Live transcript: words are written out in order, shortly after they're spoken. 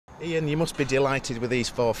Ian, you must be delighted with these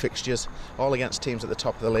 4 fixtures, all against teams at the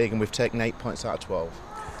top of the league, and we've taken 8 points out of 12.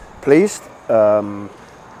 Pleased.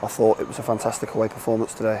 I thought it was a fantastic away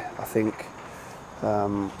performance today. I think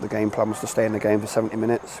the game plan was to stay in the game for 70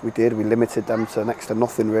 minutes. We did. We limited them to next to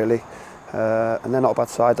nothing really. And they're not a bad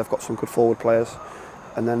side. They've got some good forward players.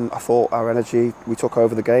 And then I thought our energy, we took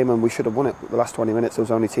over the game and we should have won it. The last 20 minutes, there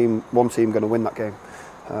was only one team going to win that game.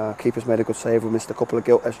 Keepers made a good save. We missed a couple of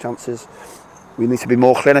gilt edge chances. We need to be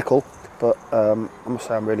more clinical, but I must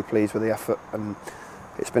say I'm really pleased with the effort. And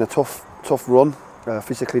it's been a tough run,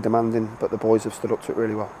 physically demanding, but the boys have stood up to it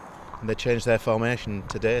really well. And they changed their formation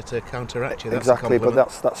today to counteract you. That's exactly, but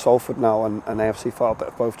that's Salford now and A.F.C. Fylde that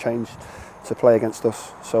have both changed to play against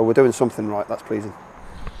us. So we're doing something right. That's pleasing.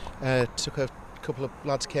 Took a couple of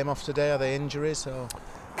lads came off today. Are they injuries or?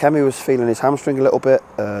 Kemi was feeling his hamstring a little bit.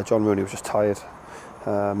 John Rooney was just tired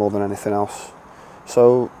more than anything else.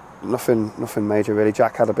 So nothing major really.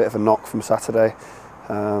 Jack had a bit of a knock from Saturday.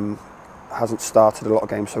 Hasn't started a lot of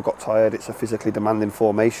games, so got tired. It's a physically demanding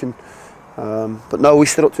formation. But no, we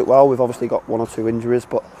stood up to it well. We've obviously got 1 or 2 injuries,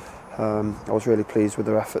 but I was really pleased with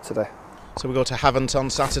their effort today. So we go to Havant on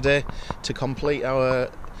Saturday to complete our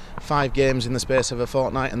 5 games in the space of a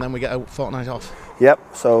fortnight, and then we get a fortnight off.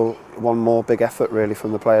 Yep, so one more big effort really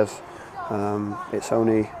from the players. It's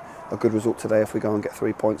only a good result today if we go and get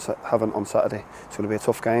 3 points at Havant on Saturday. It's going to be a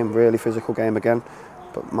tough game, really physical game again.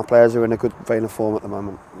 But my players are in a good vein of form at the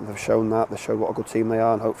moment. They've shown that, they've shown what a good team they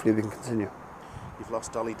are, and hopefully we can continue. You've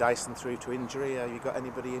lost Ollie Dyson through to injury. Have you got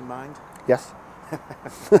anybody in mind? Yes.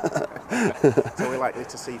 So we're likely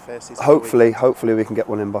to see faces. Hopefully we can get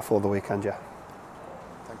one in before the weekend, yeah.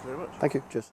 Thank you very much. Thank you, cheers.